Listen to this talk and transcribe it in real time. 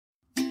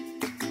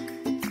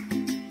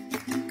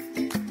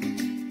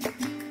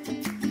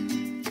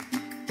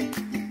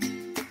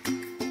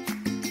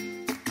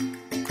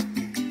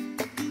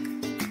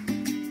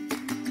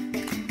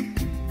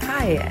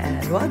Hi,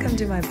 and welcome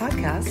to my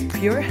podcast,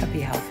 Pure Happy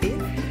Healthy.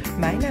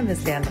 My name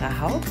is Leandra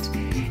Haupt,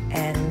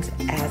 and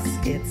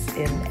as it's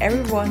in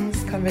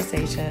everyone's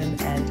conversation,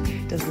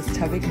 and this is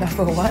topic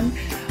number one,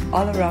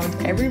 all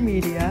around every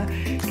media,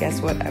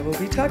 guess what I will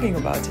be talking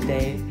about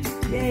today?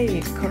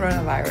 Yay,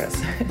 coronavirus.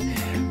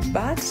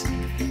 But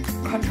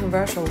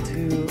controversial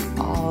to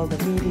all the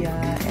media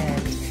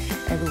and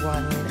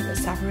everyone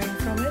suffering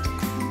from it,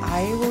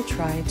 I will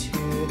try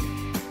to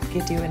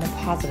get you in a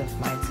positive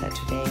mindset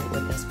today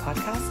with this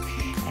podcast,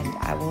 and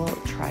I will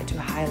try to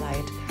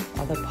highlight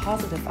all the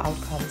positive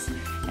outcomes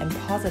and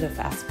positive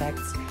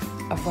aspects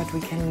of what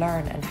we can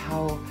learn and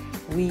how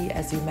we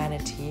as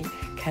humanity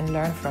can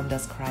learn from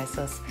this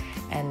crisis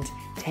and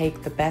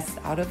take the best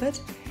out of it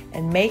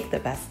and make the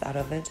best out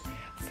of it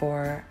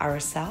for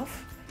ourselves,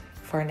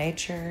 for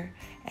nature,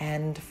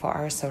 and for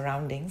our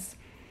surroundings.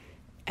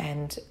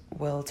 And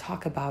we'll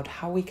talk about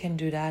how we can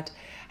do that,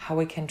 how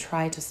we can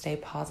try to stay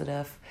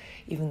positive,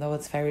 even though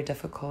it's very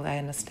difficult, I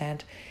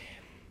understand.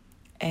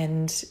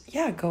 And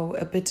go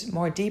a bit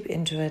more deep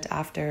into it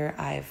after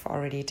I've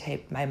already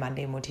taped my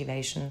Monday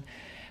motivation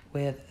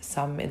with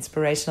some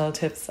inspirational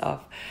tips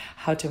of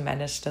how to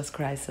manage this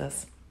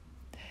crisis.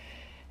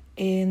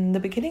 In the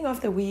beginning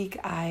of the week,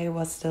 I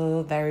was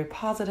still very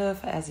positive,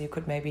 as you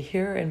could maybe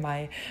hear in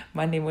my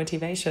Monday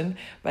motivation.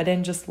 But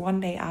then just one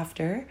day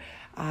after,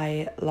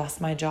 I lost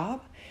my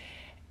job.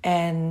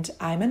 And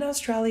I'm in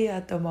Australia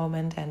at the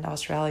moment, and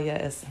Australia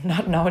is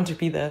not known to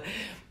be the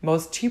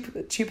most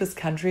cheapest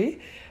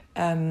country.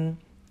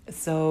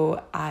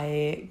 So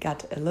I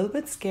got a little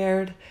bit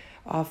scared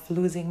of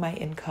losing my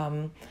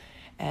income,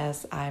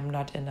 as I'm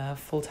not in a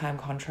full-time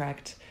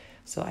contract.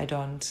 So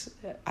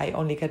I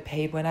only get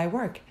paid when I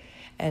work.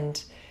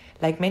 And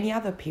like many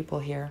other people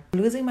here,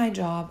 losing my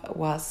job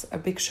was a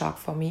big shock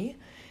for me.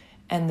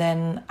 And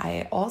then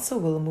I also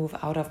will move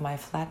out of my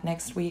flat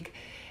next week.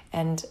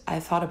 And I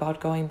thought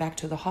about going back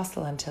to the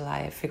hostel until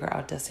I figure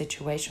out the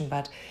situation.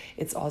 But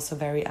it's also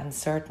very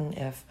uncertain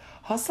if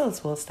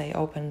hostels will stay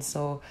open.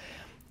 So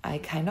I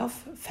kind of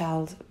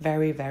felt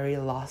very, very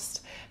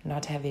lost,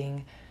 not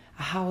having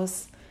a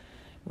house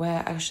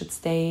where I should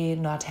stay,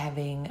 not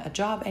having a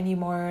job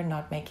anymore,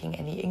 not making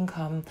any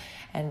income,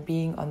 and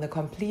being on the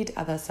complete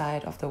other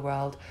side of the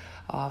world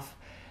of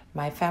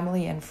my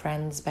family and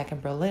friends back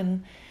in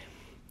Berlin.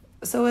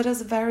 So it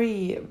is a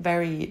very,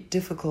 very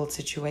difficult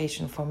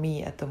situation for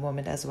me at the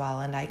moment as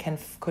well. And I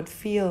could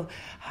feel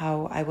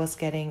how I was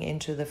getting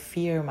into the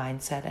fear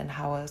mindset and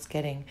how I was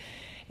getting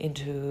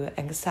into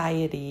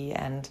anxiety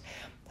and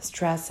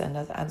stress and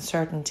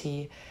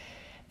uncertainty.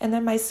 And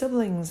then my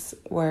siblings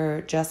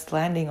were just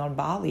landing on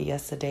Bali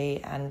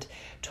yesterday and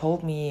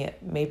told me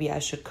maybe I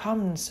should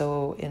come.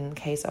 So in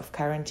case of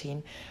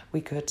quarantine,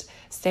 we could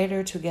stay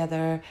there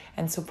together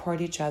and support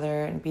each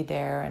other and be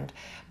there. And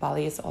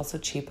Bali is also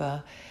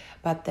cheaper.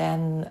 But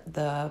then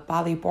the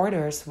Bali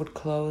borders would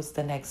close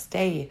the next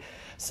day.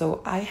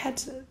 So I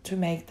had to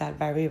make that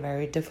very,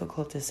 very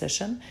difficult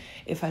decision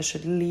if I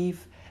should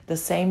leave the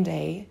same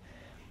day,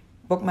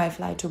 book my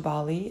flight to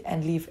Bali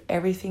and leave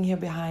everything here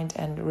behind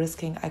and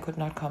risking I could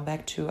not come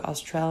back to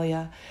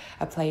Australia,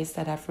 a place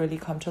that I've really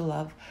come to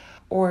love,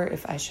 or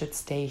if I should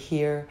stay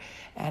here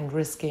and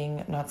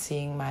risking not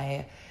seeing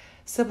my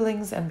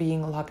siblings and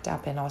being locked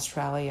up in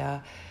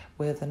Australia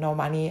with no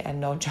money and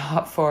no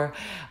job for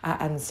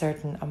an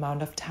uncertain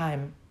amount of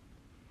time.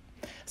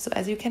 So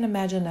as you can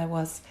imagine, I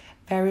was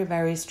very,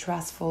 very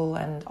stressful,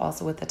 and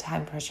also with the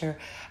time pressure,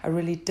 a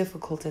really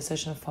difficult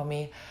decision for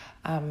me.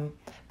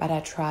 But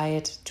I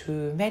tried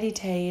to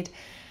meditate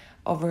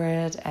over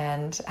it,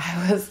 and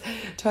I was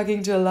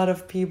talking to a lot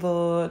of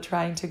people,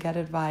 trying to get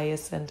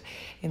advice, and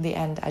in the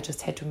end, I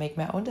just had to make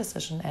my own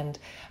decision, and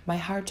my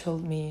heart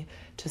told me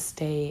to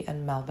stay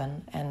in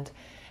Melbourne, and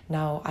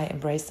now I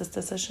embrace this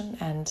decision,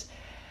 and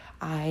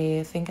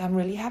I think I'm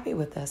really happy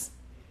with this.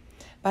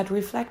 But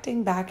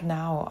reflecting back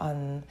now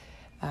on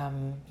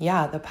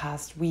the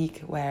past week,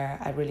 where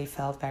I really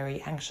felt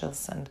very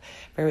anxious and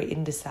very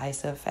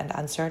indecisive and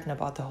uncertain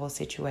about the whole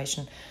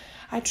situation,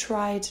 I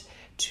tried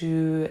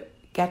to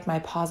get my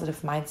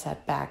positive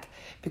mindset back,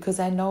 because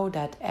I know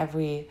that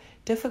every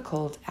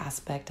difficult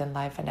aspect in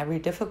life and every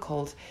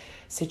difficult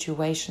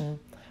situation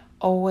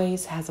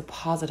always has a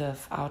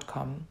positive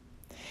outcome.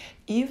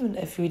 Even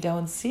if we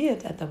don't see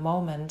it at the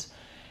moment,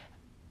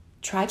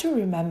 try to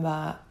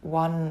remember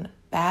one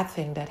bad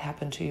thing that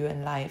happened to you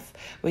in life,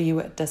 where you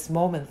were at this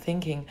moment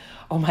thinking,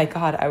 oh my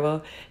God, I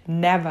will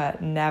never,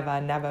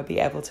 never, never be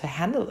able to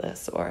handle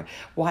this, or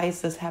why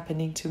is this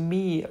happening to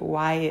me?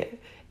 Why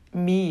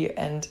me?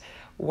 And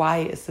why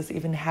is this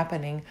even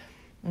happening?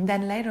 And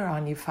then later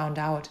on you found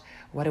out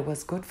what it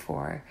was good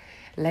for.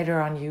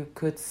 Later on you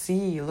could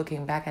see,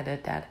 looking back at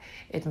it, that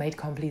it made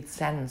complete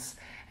sense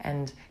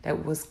and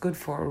that was good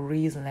for a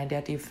reason, and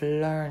that you've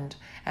learned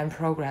and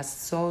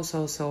progressed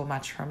so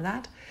much from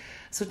that.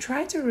 So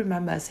try to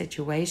remember a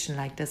situation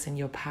like this in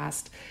your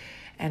past.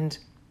 And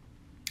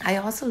I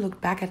also looked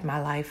back at my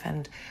life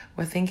and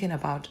were thinking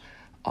about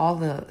all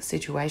the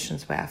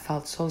situations where I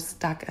felt so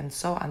stuck and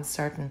so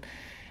uncertain.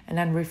 And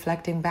then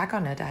reflecting back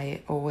on it,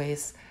 I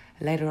always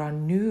later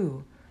on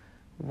knew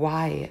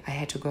why I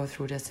had to go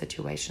through this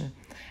situation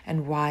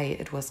and why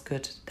it was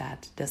good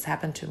that this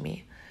happened to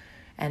me,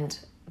 and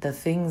the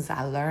things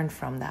I learned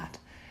from that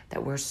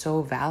were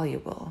so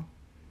valuable.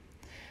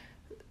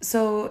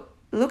 So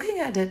looking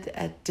at it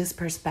at this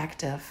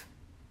perspective,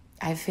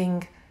 I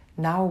think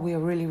now we're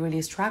really,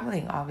 really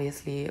struggling,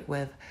 obviously,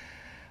 with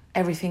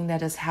everything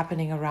that is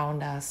happening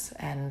around us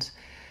and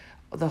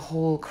the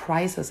whole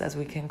crisis, as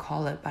we can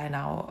call it by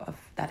now, of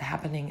that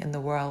happening in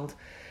the world.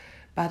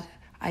 But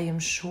I am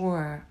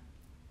sure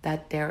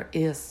that there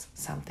is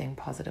something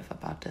positive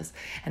about this,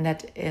 and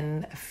that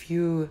in a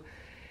few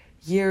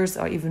years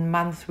or even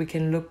months we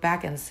can look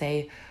back and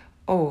say,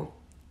 oh,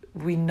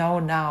 we know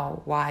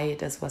now why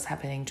this was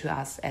happening to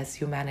us as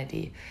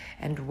humanity,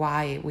 and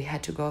why we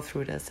had to go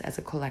through this as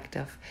a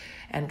collective,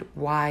 and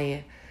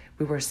why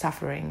we were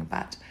suffering.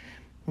 But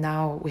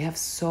now we have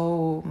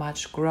so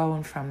much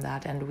grown from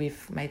that, and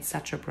we've made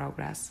such a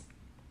progress.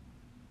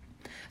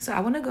 So I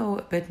want to go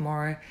a bit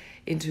more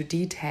into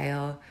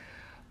detail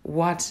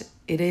what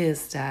it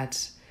is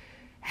that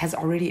has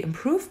already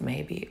improved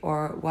maybe,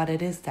 or what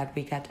it is that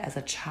we get as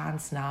a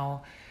chance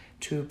now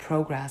to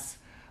progress,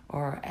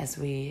 or as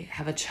we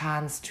have a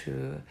chance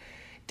to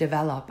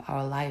develop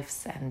our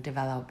lives and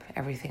develop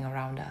everything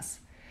around us,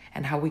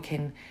 and how we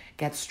can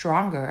get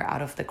stronger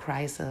out of the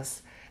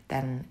crisis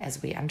than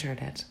as we entered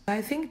it.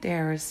 I think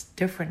there's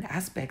different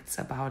aspects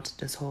about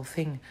this whole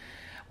thing.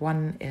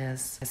 One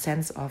is a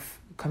sense of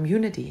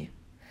community,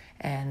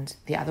 and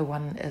the other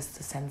one is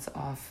the sense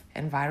of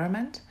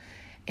environment,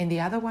 and the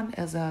other one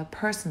is a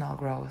personal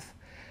growth.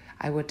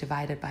 I would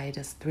divide it by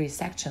these 3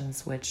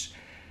 sections, which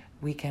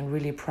we can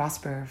really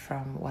prosper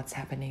from what's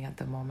happening at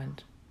the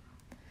moment.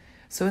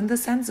 So in the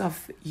sense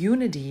of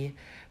unity,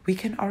 we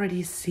can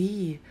already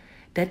see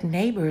that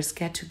neighbors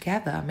get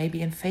together,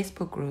 maybe in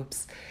Facebook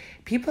groups.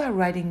 People are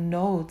writing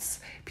notes.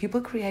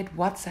 People create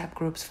WhatsApp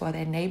groups for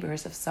their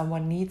neighbors if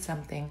someone needs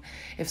something,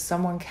 if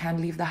someone can't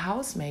leave the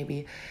house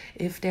maybe,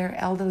 if there are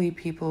elderly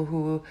people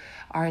who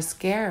are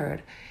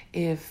scared,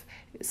 if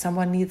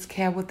someone needs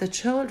care with the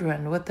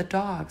children, with the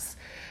dogs.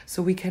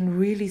 So we can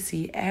really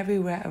see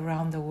everywhere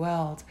around the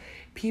world,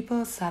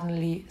 people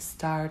suddenly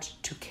start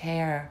to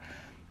care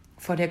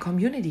for their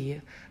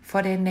community,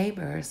 for their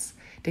neighbors.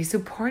 They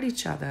support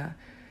each other.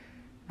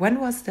 When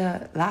was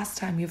the last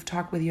time you've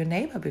talked with your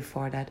neighbor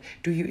before that?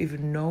 Do you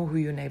even know who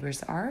your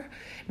neighbors are?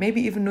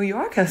 Maybe even New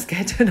Yorkers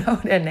get to know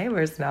their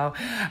neighbors now.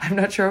 I'm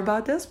not sure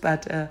about this,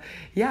 but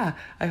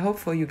I hope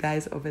for you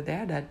guys over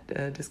there that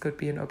this could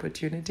be an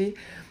opportunity.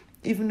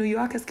 Even New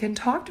Yorkers can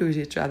talk to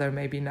each other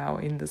maybe now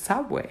in the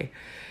subway.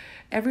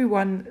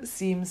 Everyone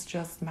seems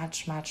just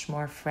much, much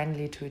more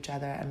friendly to each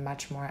other and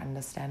much more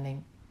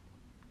understanding.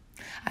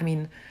 I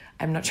mean,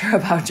 I'm not sure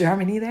about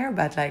Germany there,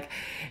 but like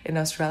in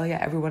Australia,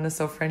 everyone is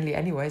so friendly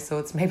anyway, so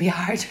it's maybe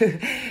hard to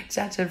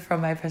judge it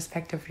from my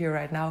perspective here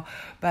right now.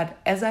 But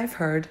as I've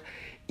heard,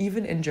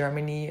 even in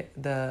Germany,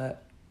 the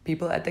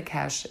people at the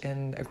cash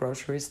in a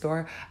grocery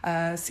store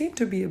seem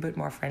to be a bit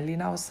more friendly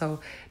now. So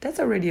that's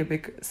already a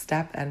big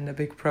step and a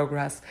big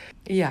progress.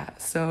 Yeah,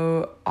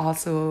 so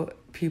also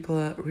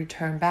people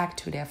return back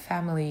to their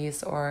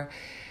families or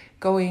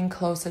going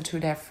closer to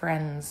their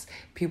friends.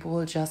 People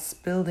will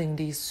just building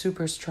these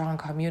super strong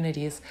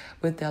communities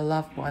with their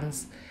loved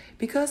ones,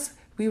 because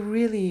we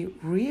really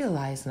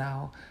realize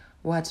now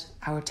what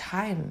our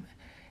time,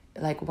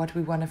 like what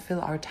we want to fill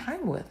our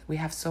time with. We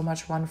have so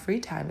much free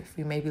time. If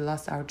we maybe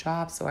lost our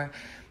jobs or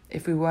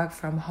if we work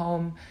from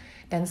home,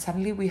 then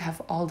suddenly we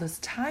have all this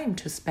time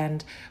to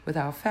spend with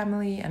our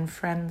family and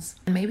friends,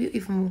 and maybe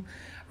even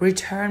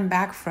return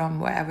back from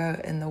wherever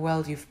in the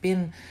world you've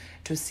been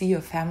to see your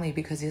family,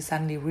 because you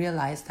suddenly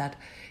realize that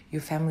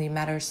your family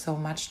matters so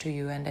much to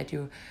you and that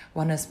you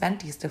want to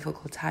spend these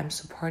difficult times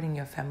supporting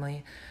your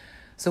family.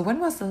 So when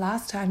was the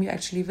last time you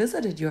actually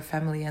visited your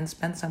family and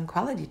spent some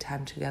quality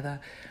time together?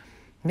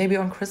 Maybe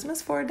on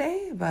Christmas for a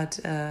day,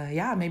 but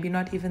maybe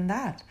not even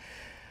that.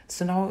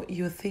 So now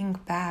you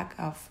think back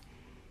of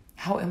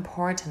how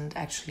important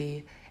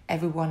actually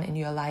everyone in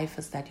your life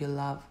is that you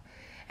love.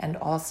 And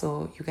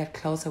also you get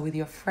closer with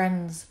your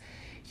friends,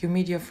 you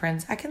meet your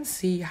friends. I can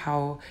see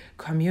how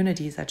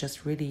communities are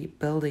just really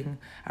building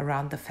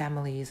around the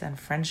families and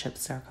friendship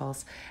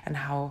circles, and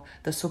how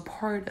the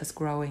support is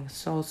growing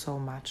so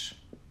much.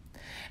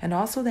 And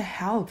also the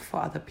help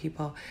for other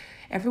people.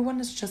 Everyone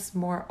is just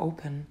more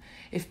open.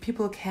 If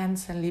people can't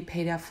suddenly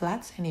pay their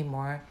flats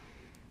anymore,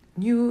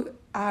 new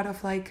art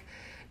of like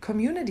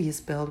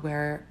communities built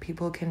where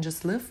people can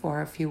just live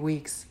for a few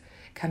weeks,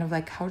 kind of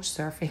like couch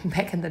surfing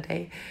back in the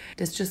day.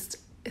 It's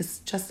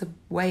just a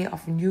way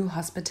of new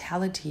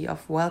hospitality,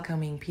 of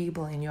welcoming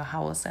people in your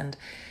house, and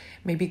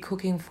maybe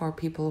cooking for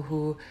people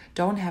who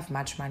don't have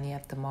much money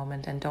at the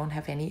moment and don't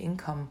have any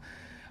income,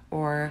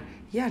 or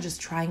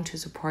just trying to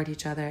support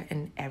each other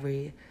in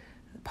every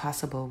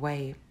possible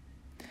way.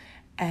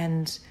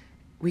 And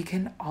we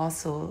can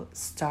also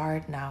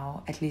start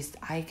now, at least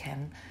I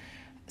can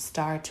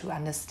start to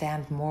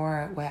understand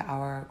more where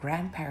our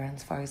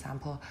grandparents, for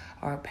example,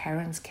 our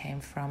parents came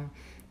from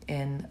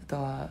in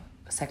the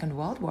Second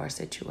World War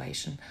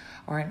situation,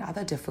 or in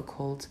other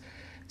difficult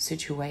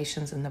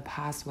situations in the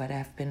past where there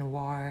have been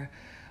war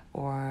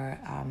or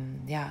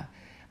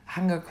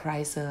hunger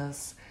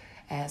crisis.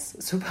 As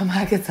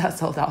supermarkets are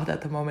sold out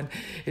at the moment,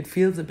 it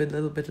feels a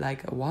little bit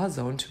like a war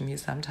zone to me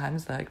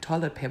sometimes, like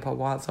toilet paper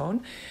war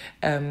zone.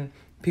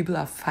 People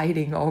are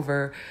fighting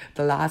over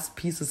the last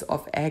pieces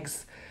of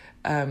eggs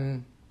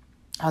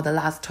or the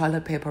last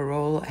toilet paper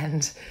roll,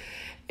 and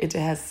it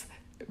has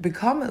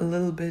become a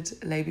little bit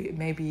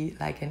maybe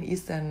like an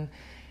Eastern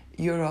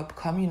Europe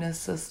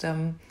communist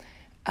system,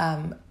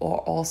 or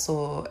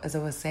also, as I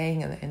was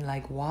saying, in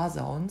like war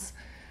zones.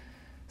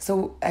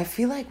 So I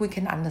feel like we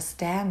can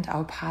understand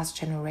our past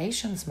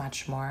generations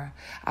much more.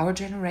 Our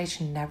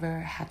generation never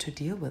had to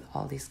deal with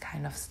all this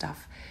kind of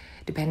stuff,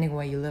 depending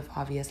where you live,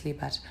 obviously,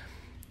 but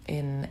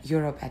in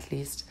Europe at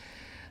least.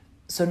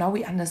 So now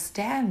we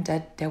understand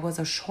that there was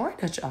a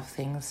shortage of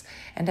things,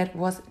 and that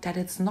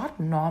it's not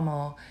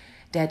normal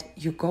that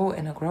you go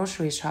in a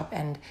grocery shop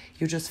and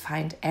you just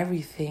find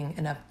everything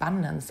in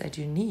abundance that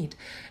you need.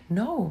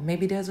 No,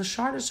 maybe there's a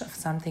shortage of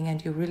something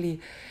and you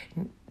really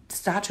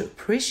start to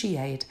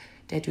appreciate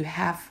that you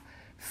have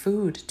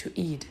food to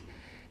eat,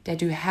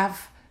 that you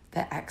have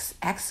the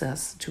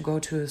access to go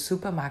to a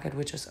supermarket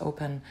which is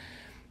open,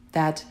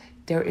 that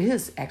there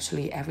is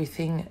actually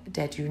everything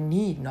that you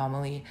need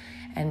normally,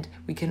 and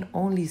we can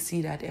only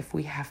see that if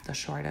we have the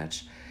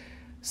shortage.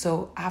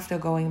 So after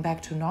going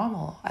back to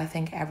normal, I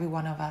think every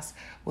one of us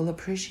will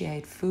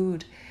appreciate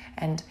food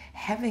and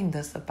having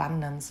this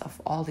abundance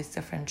of all these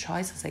different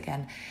choices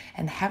again,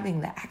 and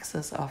having the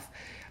access of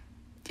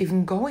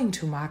even going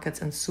to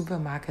markets and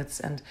supermarkets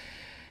and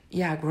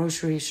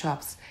grocery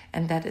shops,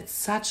 and that it's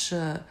such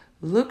a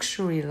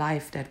luxury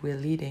life that we're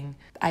leading.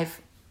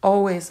 I've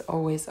always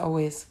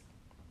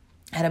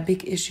had a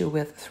big issue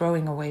with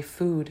throwing away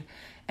food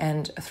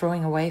and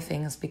throwing away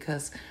things,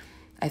 because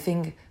I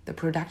think the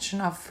production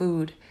of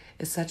food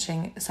is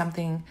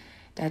something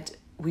that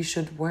we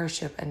should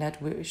worship and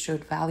that we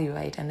should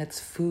evaluate, and it's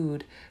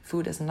food.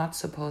 Food is not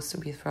supposed to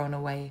be thrown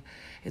away.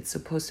 It's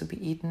supposed to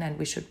be eaten, and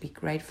we should be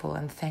grateful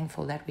and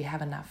thankful that we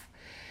have enough.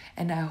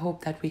 And I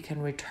hope that we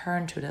can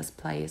return to this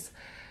place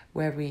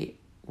where we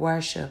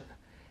worship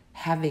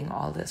having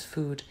all this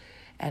food,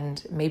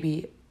 and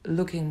maybe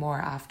looking more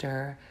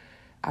after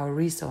our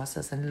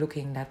resources and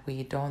looking that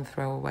we don't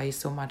throw away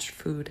so much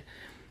food,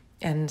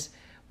 and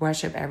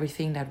worship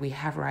everything that we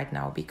have right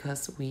now,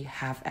 because we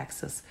have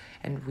access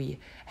and we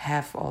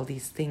have all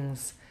these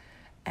things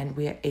and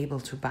we are able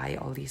to buy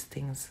all these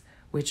things,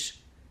 which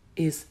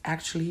is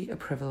actually a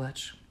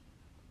privilege.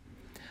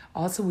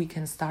 Also, we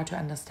can start to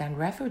understand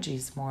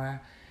refugees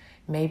more.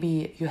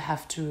 Maybe you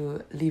have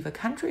to leave a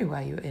country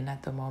where you're in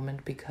at the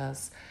moment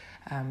because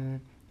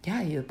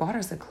your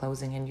borders are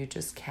closing and you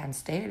just can't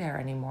stay there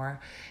anymore.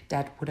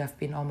 That would have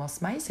been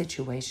almost my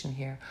situation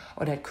here,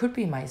 or that could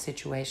be my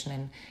situation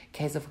in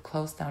case of a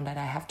close down, that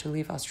I have to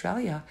leave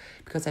Australia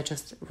because I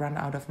just run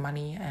out of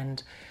money,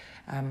 and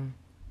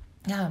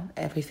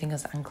everything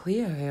is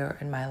unclear here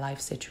in my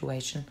life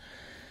situation.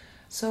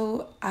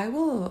 So I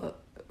will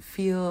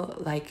feel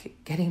like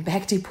getting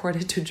back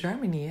deported to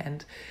Germany,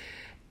 and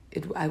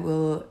I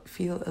will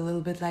feel a little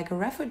bit like a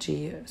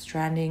refugee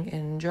stranding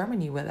in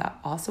Germany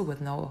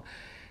with no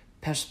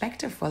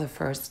perspective for the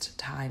first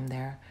time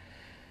there.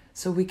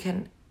 So we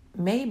can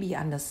maybe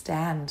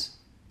understand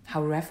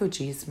how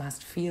refugees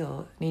must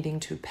feel, needing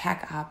to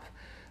pack up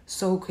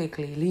so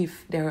quickly,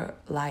 leave their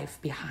life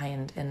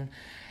behind in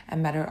a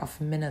matter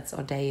of minutes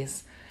or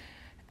days,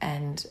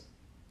 and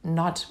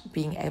not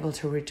being able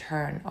to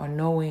return, or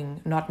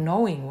not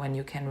knowing when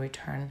you can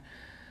return.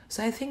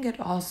 So I think it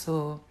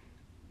also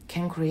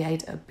can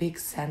create a big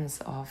sense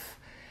of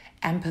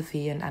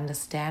empathy and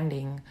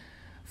understanding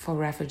for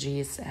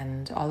refugees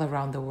and all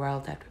around the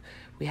world, that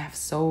we have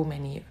so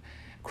many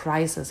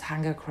crises,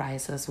 hunger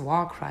crisis,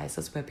 war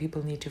crisis, where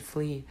people need to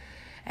flee.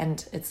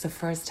 And it's the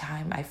first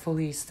time I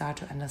fully start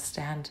to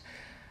understand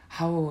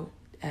how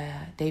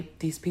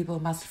these people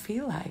must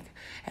feel like,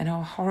 and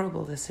how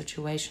horrible the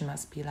situation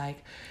must be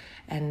like.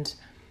 And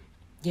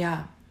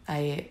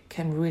I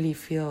can really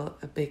feel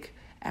a big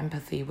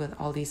empathy with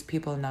all these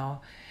people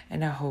now,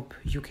 and I hope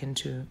you can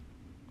too.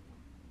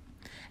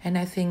 And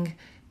I think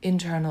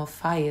internal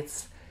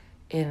fights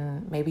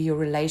in maybe your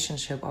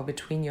relationship or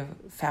between your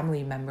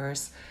family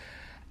members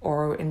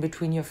or in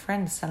between your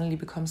friends suddenly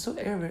become so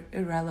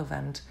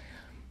irrelevant.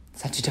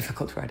 Such a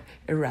difficult word,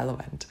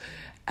 irrelevant.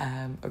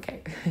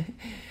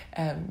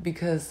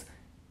 Because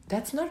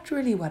that's not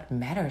really what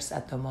matters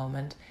at the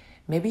moment.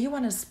 Maybe you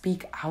want to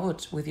speak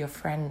out with your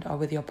friend or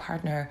with your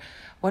partner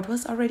what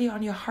was already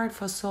on your heart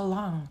for so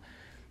long,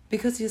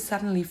 because you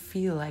suddenly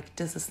feel like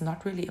this is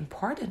not really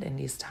important in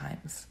these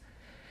times.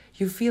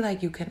 You feel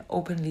like you can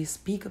openly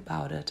speak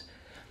about it,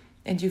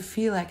 and you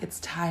feel like it's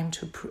time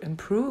to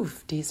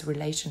improve these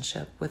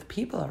relationships with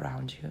people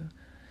around you.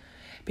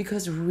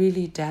 Because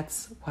really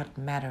that's what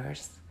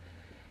matters.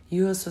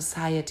 Your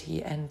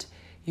society and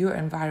your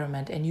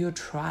environment and your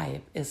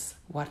tribe is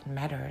what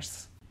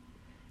matters.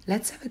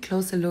 Let's have a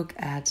closer look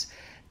at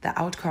the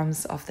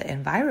outcomes of the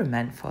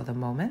environment for the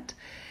moment,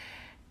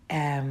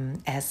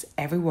 as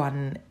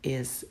everyone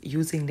is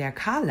using their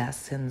car less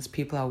since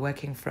people are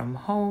working from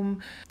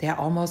home. There are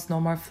almost no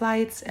more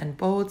flights, and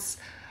boats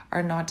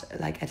are not,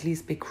 like at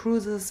least big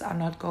cruises are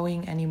not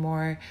going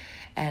anymore,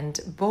 and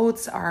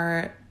boats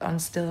are on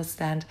still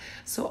stand.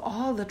 So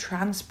all the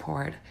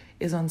transport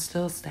is on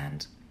still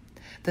stand.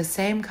 The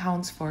same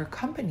counts for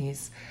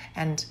companies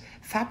and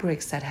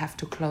fabrics that have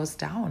to close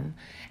down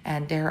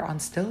and they're on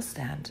still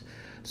stand.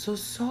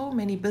 So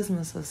many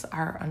businesses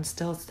are on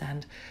still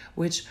stand,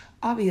 which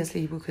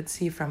obviously we could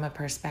see from a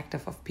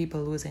perspective of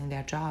people losing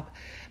their job.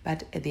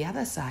 But at the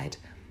other side,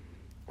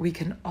 we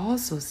can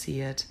also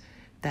see it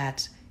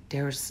that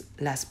there's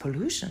less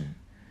pollution.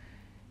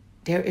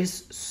 There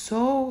is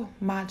so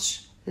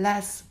much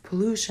less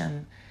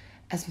pollution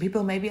as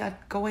people maybe are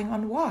going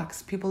on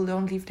walks. People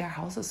don't leave their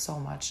houses so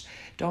much,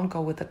 don't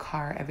go with the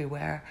car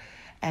everywhere.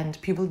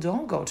 And people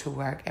don't go to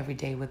work every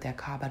day with their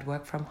car, but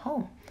work from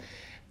home.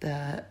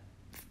 The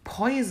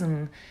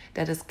poison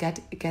that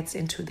gets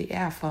into the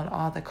air from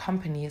all the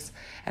companies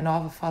and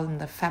all from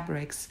the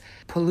fabrics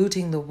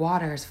polluting the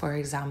waters, for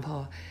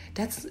example,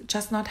 that's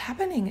just not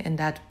happening in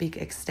that big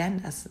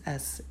extent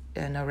as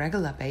on a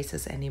regular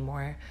basis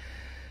anymore.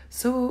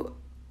 So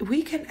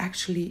we can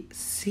actually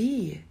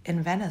see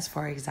in Venice,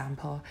 for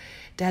example,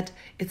 that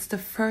it's the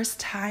first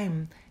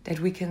time that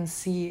we can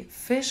see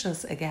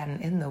fishes again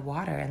in the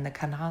water, in the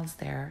canals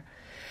there.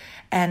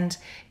 And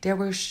there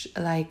were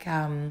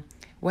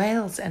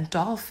whales and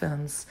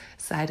dolphins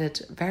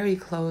sighted very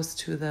close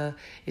to the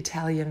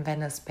Italian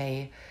Venice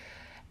Bay.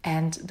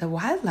 And the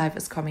wildlife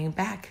is coming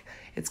back.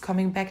 It's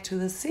coming back to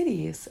the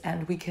cities,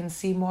 and we can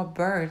see more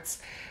birds.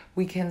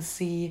 We can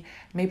see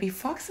maybe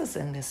foxes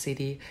in the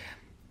city.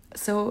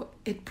 So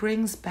it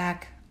brings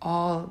back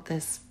all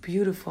this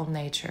beautiful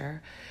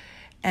nature,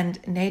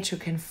 and nature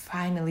can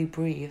finally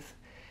breathe.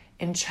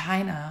 In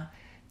China,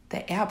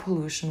 the air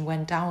pollution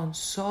went down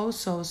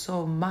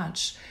so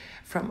much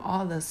from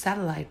all the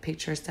satellite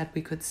pictures that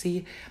we could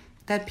see,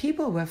 that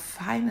people were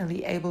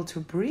finally able to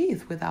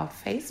breathe without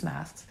face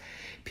masks.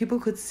 People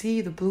could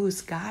see the blue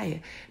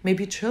sky.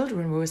 Maybe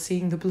children were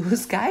seeing the blue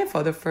sky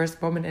for the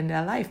first moment in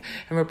their life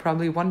and were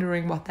probably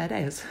wondering what that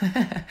is.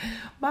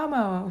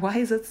 Mama, why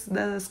is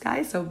the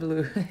sky so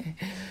blue?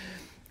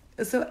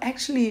 So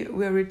actually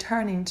we're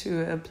returning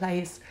to a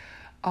place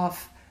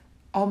of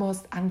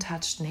almost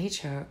untouched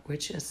nature,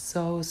 which is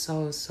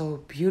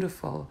so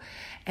beautiful.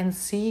 And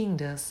seeing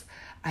this,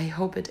 I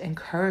hope it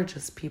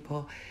encourages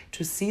people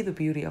to see the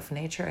beauty of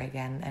nature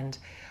again and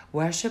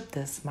worship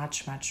this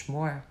much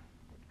more.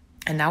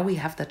 And now we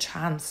have the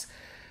chance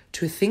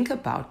to think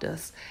about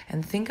this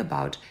and think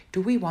about,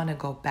 do we want to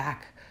go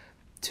back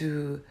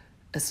to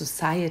a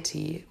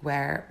society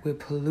where we're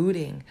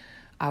polluting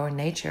our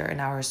nature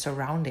and our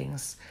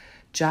surroundings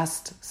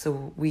just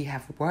so we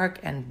have work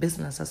and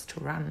businesses to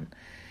run?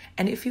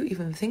 And if you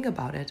even think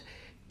about it,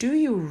 do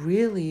you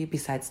really,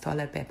 besides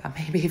toilet paper,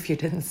 maybe if you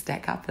didn't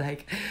stack up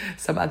like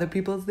some other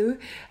people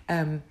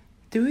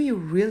do you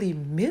really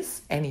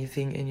miss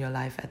anything in your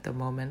life at the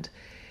moment?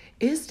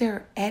 Is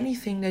there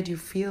anything that you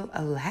feel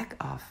a lack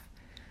of?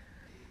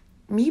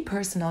 Me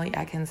personally,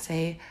 I can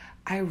say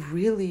I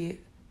really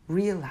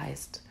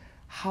realized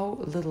how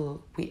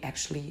little we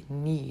actually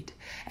need.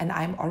 And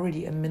I'm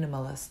already a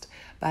minimalist,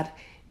 but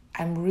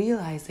I'm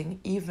realizing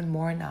even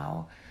more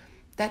now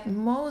that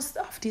most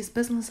of these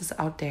businesses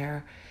out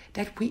there,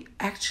 that we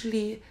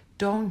actually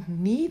don't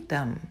need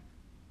them.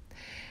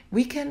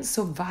 We can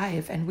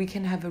survive and we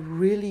can have a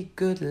really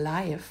good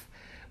life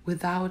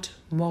without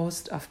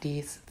most of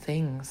these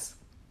things.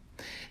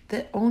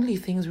 The only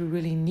things we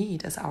really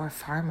need as our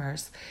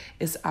farmers,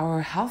 is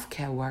our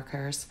healthcare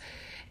workers,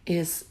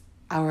 is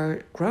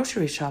our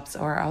grocery shops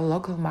or our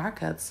local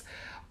markets,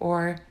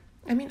 or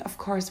of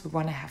course we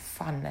want to have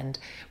fun and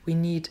we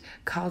need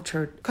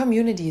cultured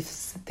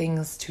communities,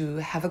 things to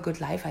have a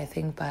good life, I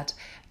think. But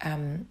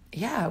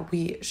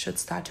we should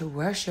start to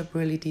worship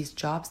really these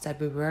jobs that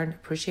we weren't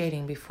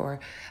appreciating before,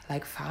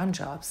 like farm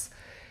jobs.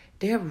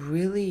 They're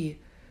really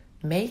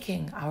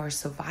making our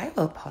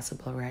survival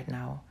possible right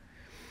now.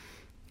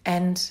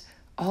 And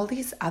all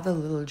these other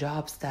little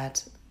jobs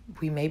that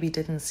we maybe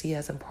didn't see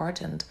as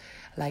important,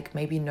 like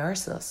maybe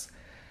nurses.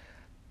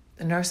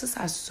 Nurses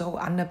are so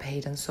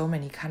underpaid in so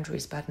many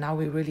countries, but now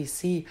we really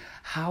see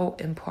how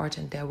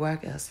important their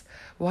work is.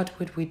 What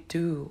would we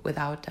do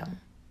without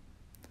them?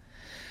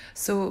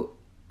 So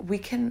we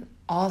can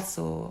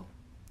also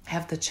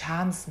have the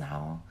chance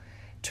now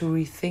to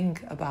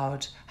rethink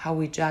about how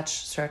we judge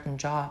certain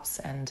jobs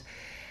and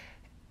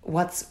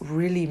what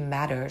really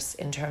matters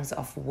in terms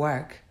of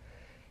work.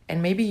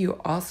 And maybe you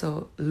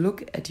also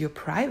look at your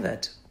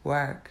private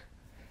work.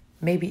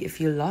 Maybe if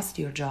you lost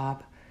your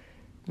job,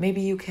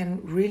 maybe you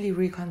can really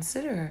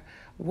reconsider,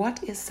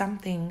 what is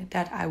something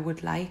that I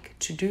would like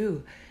to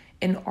do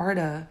in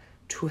order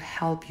to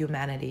help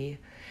humanity,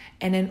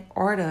 and in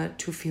order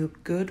to feel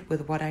good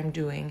with what I'm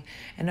doing,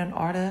 and in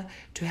order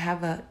to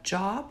have a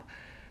job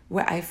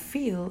where I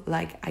feel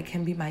like I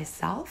can be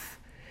myself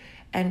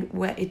and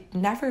where it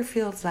never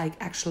feels like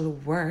actual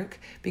work,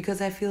 because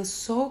I feel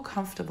so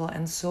comfortable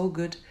and so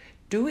good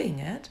doing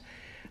it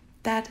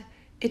that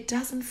it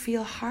doesn't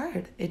feel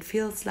hard. It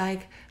feels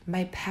like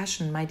my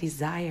passion, my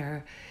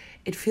desire.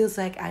 It feels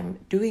like I'm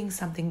doing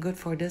something good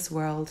for this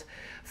world,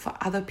 for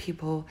other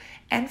people,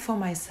 and for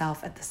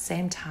myself at the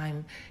same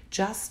time,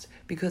 just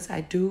because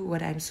I do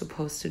what I'm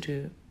supposed to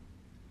do.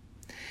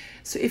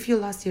 So if you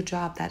lost your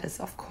job, that is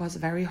of course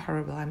very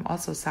horrible. I'm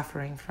also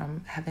suffering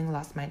from having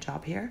lost my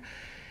job here.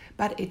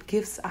 But it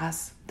gives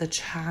us the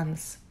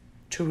chance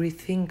to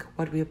rethink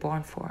what we're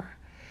born for,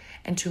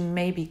 and to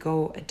maybe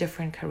go a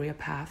different career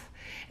path,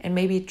 and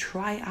maybe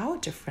try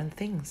out different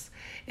things.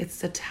 It's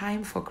the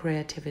time for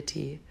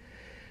creativity.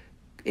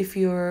 If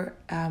you're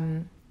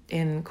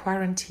in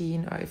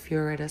quarantine, or if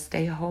you're at a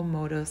stay-home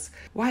modus,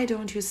 why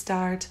don't you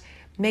start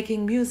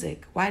making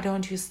music? Why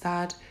don't you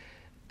start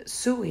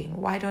sewing?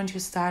 Why don't you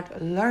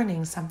start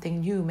learning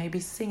something new, maybe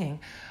singing?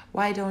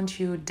 Why don't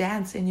you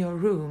dance in your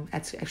room?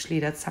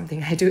 Actually, that's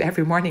something I do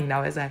every morning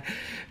now, as I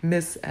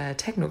miss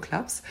techno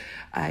clubs.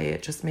 I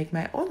just make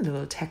my own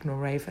little techno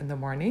rave in the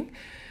morning.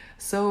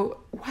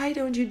 So why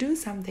don't you do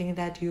something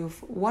that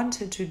you've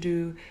wanted to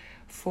do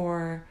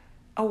for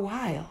a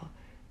while?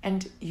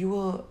 And you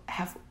will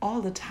have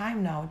all the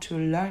time now to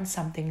learn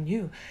something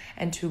new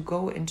and to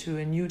go into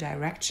a new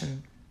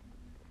direction.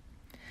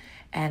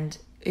 And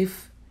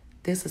if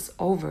this is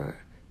over,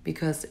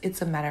 because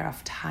it's a matter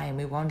of time,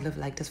 we won't live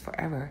like this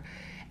forever.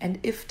 And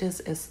if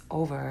this is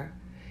over,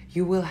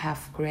 you will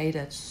have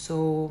created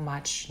so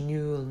much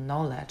new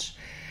knowledge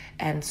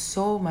and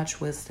so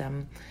much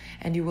wisdom,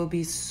 and you will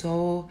be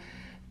so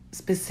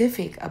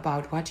specific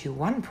about what you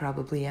want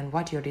probably, and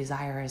what your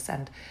desires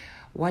and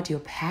what your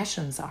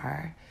passions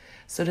are.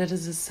 So that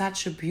is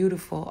such a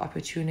beautiful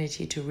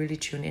opportunity to really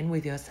tune in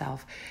with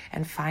yourself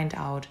and find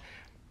out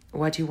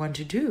what you want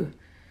to do,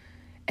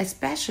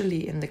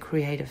 especially in the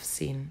creative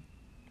scene.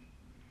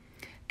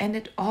 And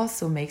it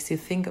also makes you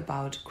think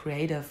about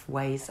creative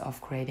ways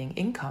of creating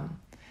income.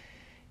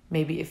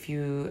 Maybe if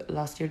you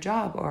lost your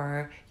job,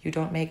 or you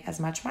don't make as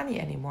much money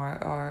anymore,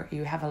 or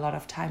you have a lot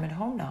of time at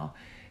home now,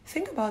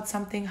 think about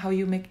something how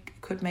you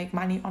could make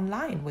money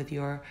online with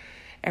your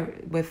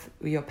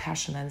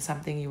passion and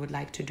something you would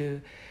like to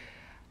do.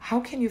 How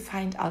can you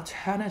find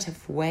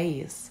alternative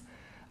ways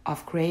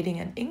of creating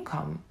an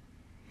income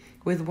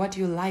with what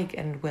you like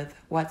and with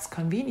what's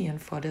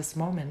convenient for this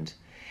moment,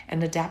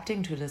 and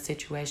adapting to the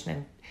situation,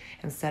 and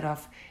instead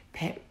of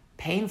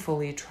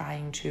painfully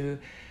trying to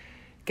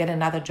get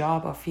another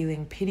job or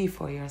feeling pity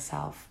for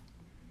yourself?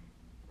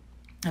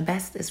 The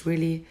best is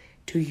really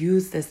to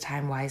use this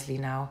time wisely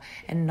now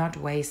and not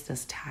waste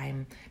this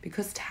time,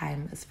 because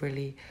time is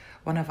really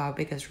one of our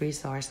biggest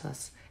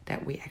resources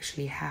that we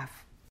actually have.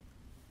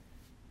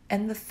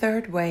 And the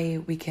third way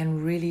we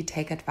can really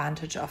take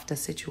advantage of the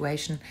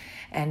situation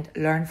and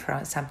learn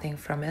something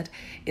from it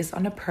is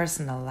on a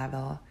personal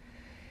level.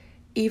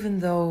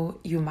 Even though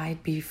you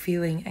might be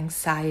feeling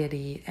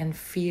anxiety and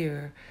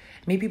fear,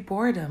 maybe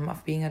boredom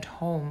of being at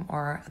home,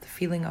 or the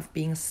feeling of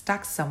being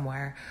stuck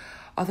somewhere,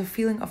 or the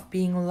feeling of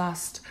being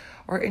lost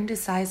or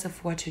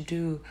indecisive what to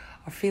do,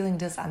 or feeling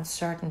this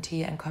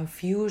uncertainty and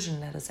confusion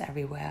that is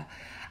everywhere,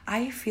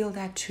 I feel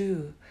that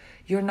too.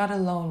 You're not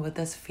alone with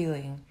this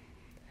feeling.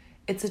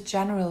 It's a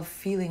general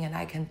feeling, and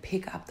I can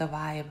pick up the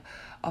vibe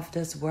of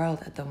this world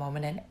at the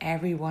moment, and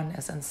everyone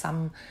is in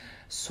some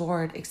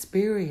sort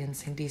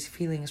experiencing these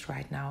feelings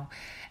right now,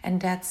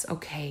 and that's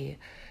okay.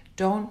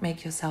 Don't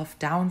make yourself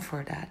down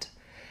for that.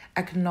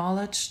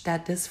 Acknowledge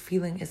that this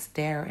feeling is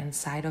there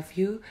inside of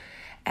you,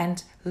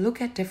 and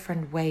look at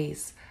different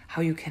ways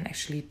how you can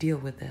actually deal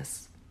with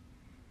this.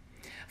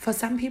 For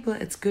some people,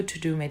 it's good to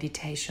do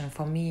meditation.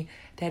 For me,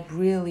 that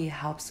really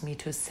helps me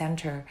to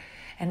center.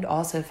 And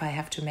also, if I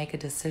have to make a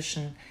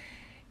decision,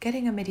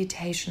 getting a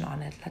meditation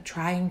on it,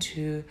 trying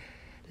to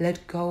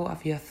let go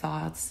of your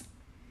thoughts.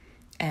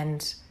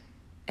 And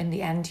in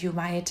the end, you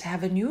might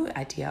have a new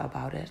idea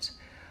about it.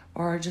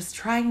 Or just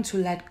trying to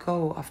let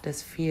go of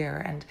this fear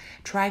and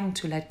trying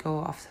to let go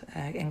of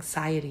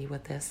anxiety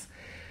with this.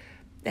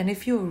 And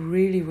if you're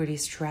really, really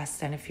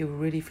stressed, and if you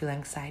really feel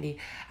anxiety,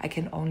 I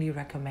can only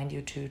recommend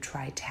you to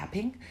try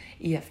tapping,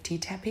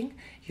 EFT tapping.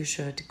 You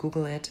should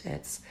Google it.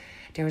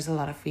 There's a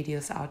lot of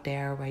videos out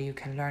there where you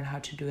can learn how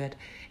to do it.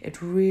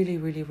 It really,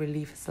 really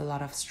relieves a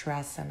lot of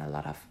stress and a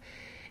lot of,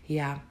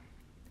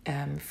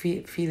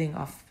 feeling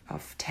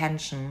of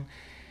tension.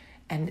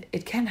 And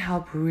it can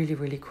help really,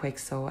 really quick.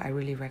 So I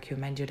really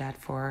recommend you that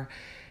for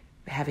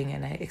having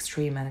an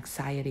extreme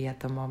anxiety at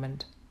the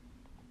moment.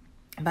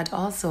 But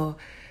also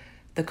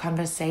the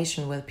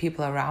conversation with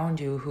people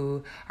around you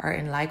who are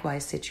in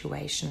likewise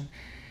situation.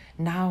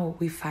 Now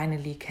we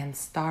finally can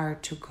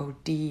start to go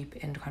deep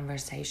in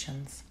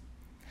conversations.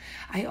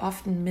 I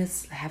often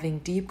miss having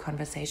deep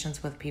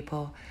conversations with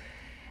people,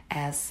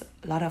 as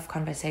a lot of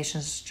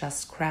conversations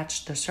just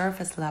scratch the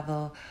surface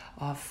level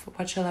of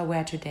what shall I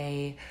wear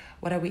today,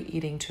 what are we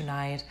eating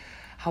tonight,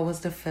 how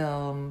was the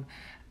film,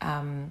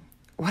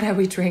 what are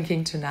we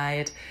drinking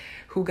tonight,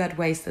 who got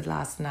wasted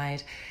last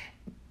night.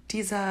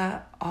 these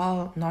are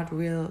all not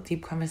real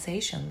deep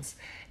conversations.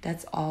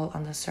 That's all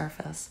on the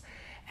surface.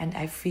 And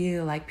I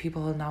feel like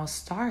people now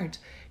start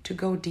to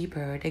go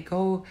deeper. They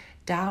go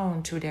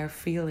down to their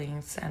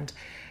feelings, and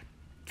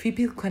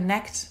people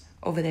connect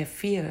over their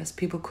fears.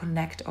 People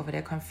connect over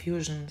their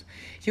confusion.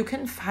 You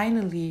can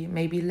finally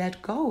maybe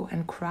let go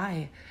and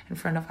cry in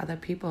front of other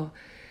people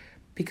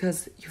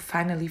because you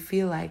finally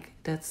feel like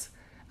that's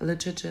a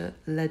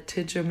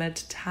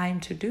legitimate time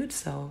to do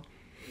so.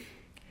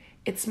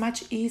 It's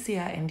much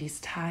easier in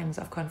these times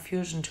of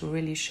confusion to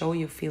really show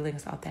your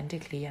feelings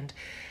authentically and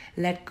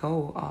let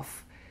go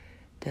of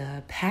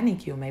the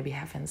panic you maybe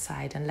have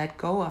inside, and let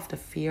go of the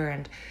fear,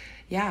 and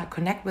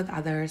connect with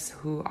others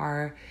who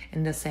are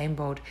in the same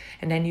boat.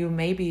 And then you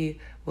maybe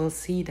will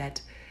see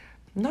that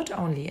not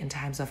only in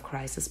times of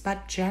crisis,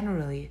 but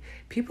generally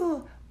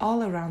people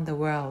all around the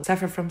world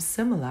suffer from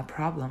similar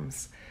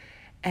problems.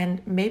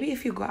 And maybe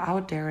if you go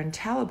out there and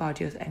tell about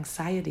your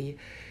anxiety,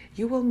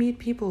 you will meet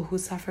people who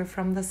suffer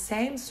from the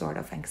same sort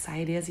of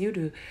anxiety as you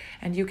do,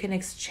 and you can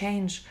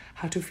exchange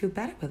how to feel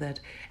better with it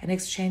and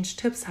exchange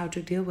tips how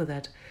to deal with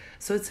it.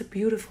 So it's a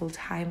beautiful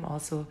time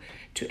also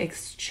to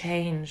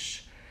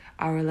exchange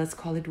our, let's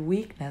call it,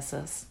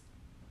 weaknesses,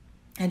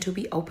 and to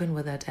be open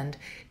with it and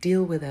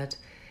deal with it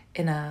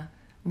in a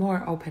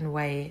more open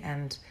way,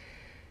 and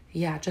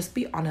just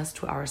be honest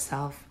to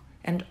ourselves.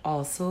 And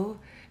also,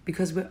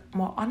 because we're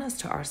more honest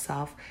to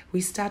ourselves,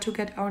 we start to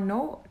get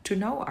to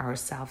know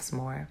ourselves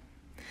more.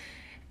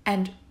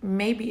 And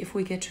maybe if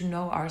we get to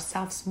know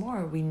ourselves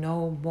more, we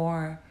know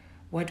more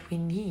what we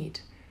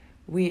need.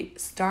 We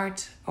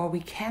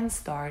can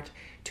start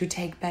to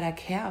take better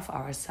care of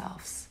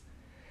ourselves,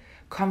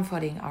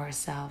 comforting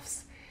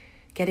ourselves,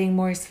 getting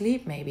more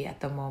sleep maybe at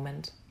the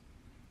moment,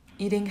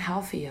 eating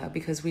healthier,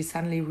 because we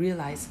suddenly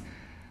realize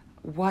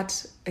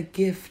what a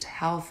gift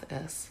health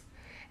is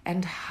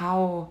and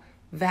how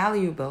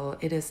valuable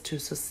it is to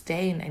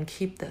sustain and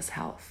keep this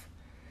health.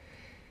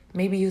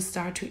 Maybe you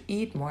start to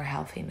eat more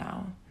healthy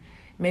now.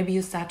 Maybe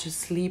you start to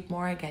sleep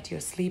more, get your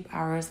sleep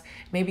hours.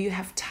 Maybe you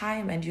have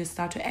time and you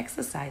start to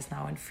exercise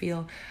now and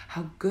feel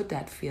how good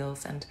that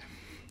feels and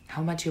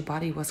how much your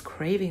body was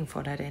craving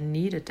for that and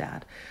needed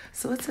that.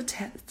 So it's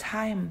a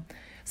time.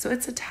 So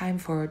it's a time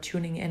for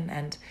tuning in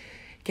and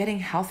getting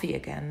healthy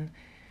again.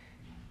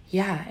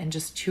 And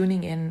just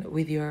tuning in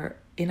with your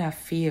inner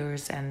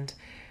fears and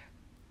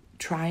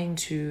trying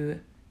to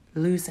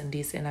loosen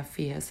these inner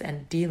fears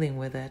and dealing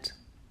with it.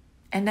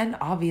 And then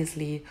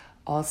obviously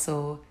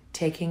also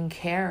taking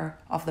care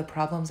of the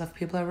problems of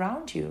people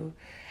around you.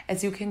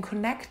 As you can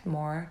connect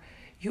more,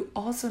 you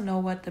also know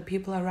what the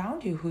people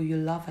around you who you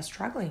love are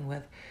struggling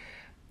with.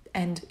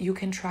 And you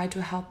can try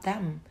to help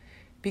them,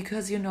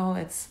 because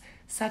it's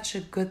such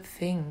a good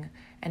thing.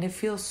 And it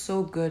feels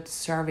so good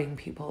serving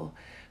people,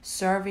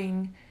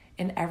 serving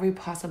in every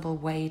possible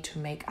way to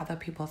make other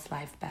people's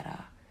life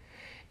better.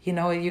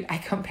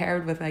 I compare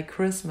it with like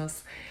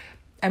Christmas.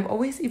 I'm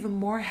always even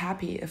more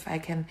happy if I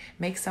can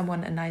make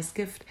someone a nice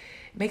gift.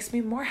 It makes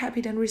me more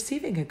happy than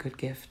receiving a good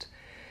gift.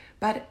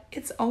 But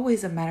it's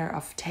always a matter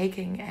of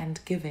taking and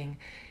giving.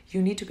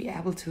 You need to be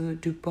able to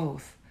do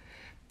both.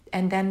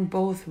 And then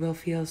both will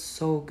feel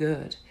so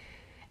good.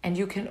 And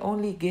you can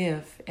only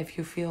give if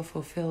you feel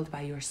fulfilled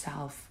by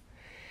yourself.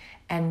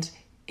 And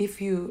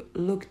if you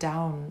look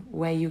down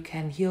where you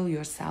can heal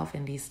yourself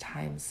in these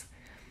times,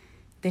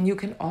 then you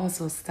can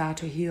also start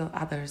to heal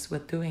others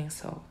with doing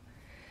so.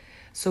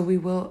 So we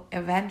will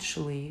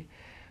eventually,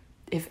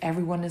 if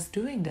everyone is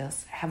doing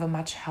this, have a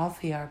much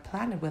healthier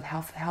planet with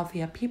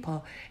healthier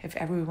people, if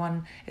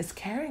everyone is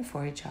caring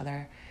for each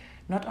other,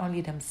 not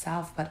only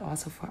themselves, but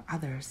also for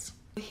others.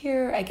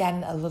 Here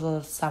again, a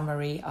little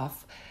summary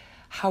of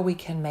how we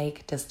can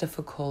make this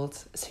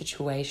difficult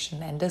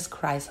situation and this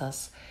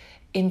crisis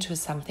into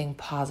something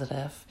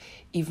positive,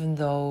 even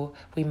though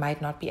we might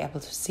not be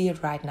able to see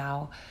it right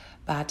now,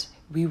 but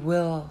we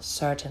will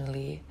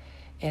certainly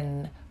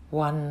in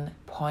one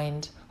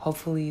point,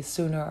 hopefully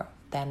sooner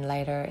than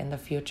later in the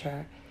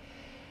future.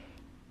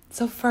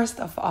 So first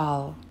of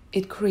all,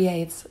 it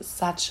creates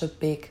such a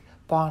big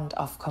bond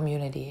of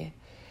community.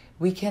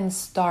 We can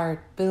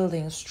start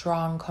building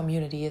strong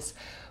communities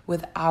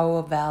with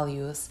our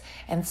values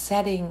and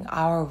setting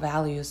our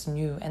values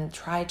new, and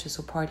try to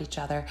support each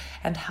other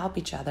and help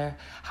each other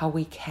how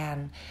we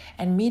can,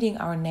 and meeting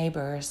our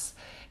neighbors,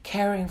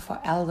 caring for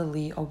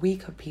elderly or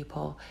weaker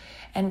people,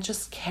 and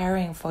just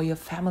caring for your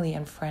family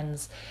and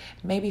friends,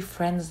 maybe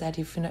friends that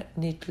you've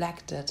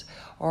neglected,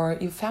 or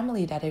your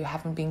family that you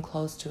haven't been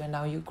close to and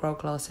now you grow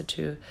closer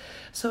to.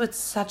 So it's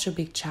such a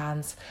big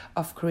chance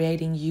of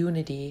creating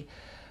unity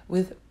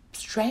with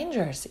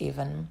strangers,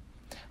 even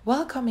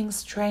welcoming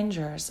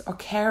strangers or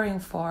caring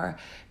for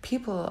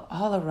people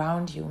all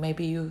around you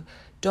maybe you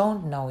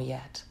don't know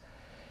yet.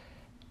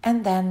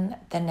 And then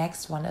the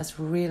next one is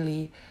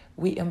really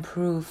we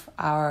improve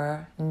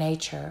our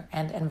nature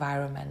and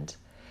environment.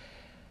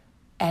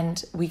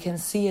 And we can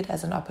see it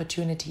as an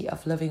opportunity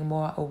of living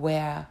more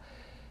aware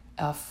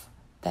of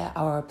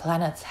our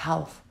planet's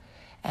health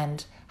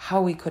and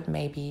how we could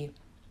maybe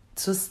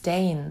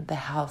sustain the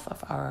health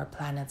of our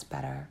planets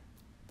better.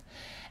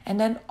 And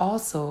then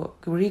also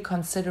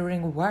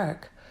reconsidering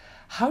work.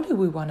 How do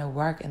we want to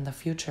work in the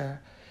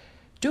future?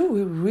 Do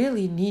we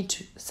really need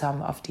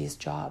some of these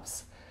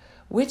jobs?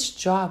 Which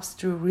jobs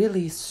do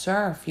really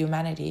serve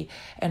humanity,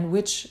 and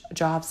which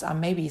jobs are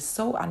maybe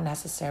so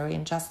unnecessary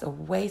and just a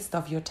waste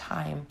of your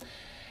time?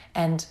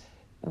 And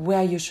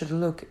where you should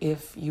look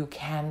if you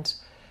can't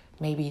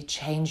maybe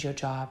change your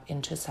job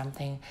into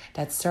something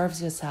that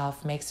serves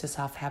yourself, makes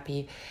yourself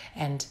happy,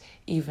 and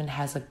even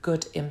has a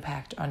good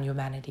impact on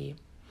humanity.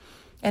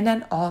 And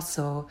then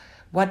also,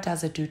 what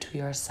does it do to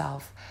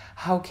yourself?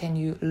 How can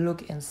you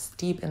look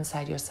deep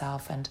inside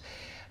yourself and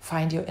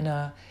find your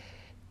inner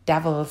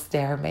devils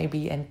there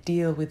maybe and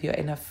deal with your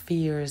inner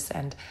fears?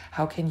 And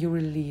how can you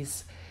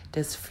release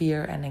this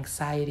fear and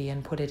anxiety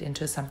and put it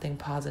into something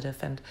positive,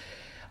 and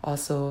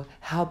also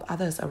help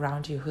others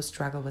around you who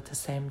struggle with the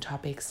same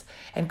topics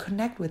and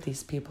connect with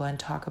these people and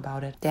talk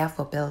about it.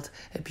 Therefore, build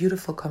a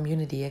beautiful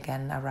community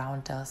again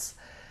around us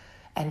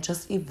and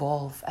just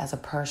evolve as a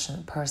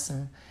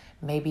person.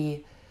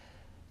 Maybe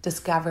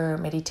discover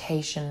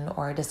meditation,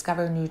 or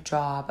discover a new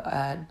job,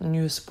 a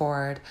new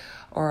sport,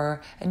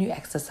 or a new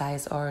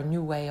exercise, or a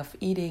new way of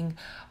eating,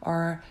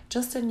 or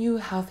just a new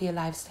healthier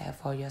lifestyle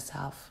for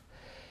yourself.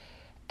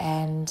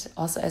 And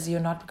also, as you're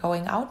not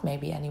going out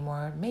maybe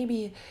anymore,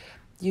 maybe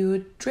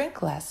you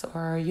drink less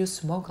or you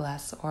smoke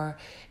less, or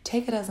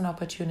take it as an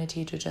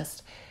opportunity to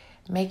just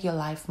make your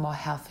life more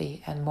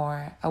healthy and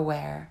more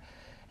aware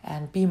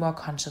and be more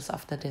conscious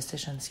of the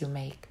decisions you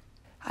make.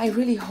 I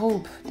really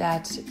hope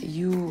that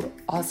you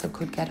also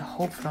could get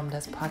hope from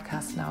this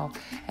podcast now,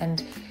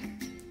 and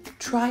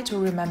try to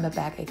remember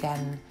back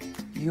again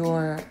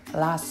your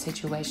last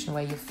situation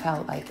where you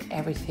felt like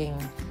everything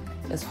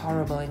is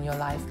horrible in your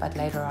life, but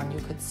later on you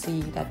could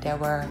see that there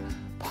were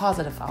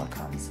positive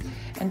outcomes.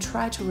 And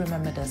try to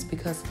remember this,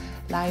 because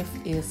life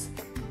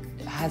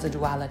has a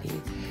duality,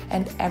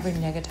 and every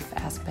negative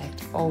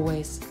aspect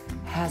always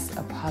has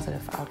a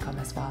positive outcome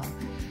as well.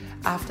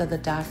 After the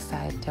dark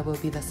side, there will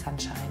be the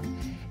sunshine.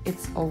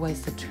 It's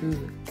always the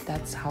two.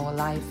 That's how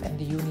life and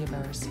the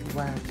universe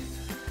work.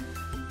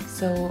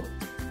 So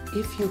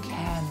if you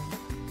can,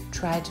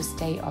 try to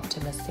stay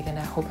optimistic, and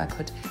I hope I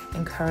could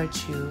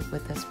encourage you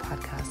with this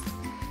podcast.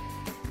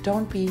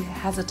 Don't be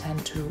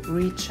hesitant to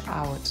reach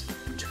out.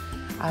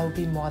 I will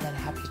be more than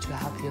happy to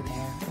help you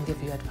there and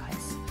give you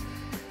advice.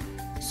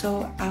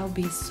 So I'll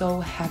be so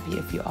happy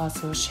if you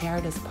also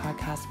share this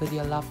podcast with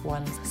your loved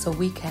ones, so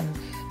we can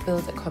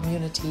build a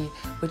community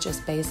which is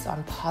based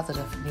on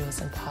positive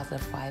news and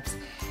positive vibes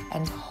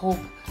and hope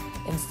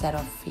instead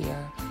of fear,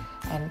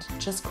 and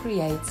just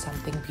create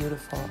something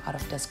beautiful out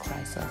of this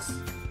crisis.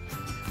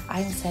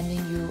 I'm sending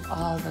you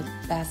all the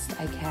best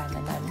I can,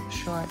 and I'm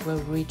sure it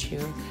will reach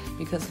you,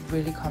 because it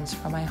really comes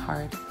from my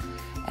heart,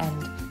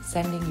 and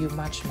sending you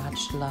much,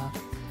 much love.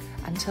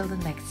 Until the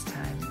next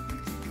time.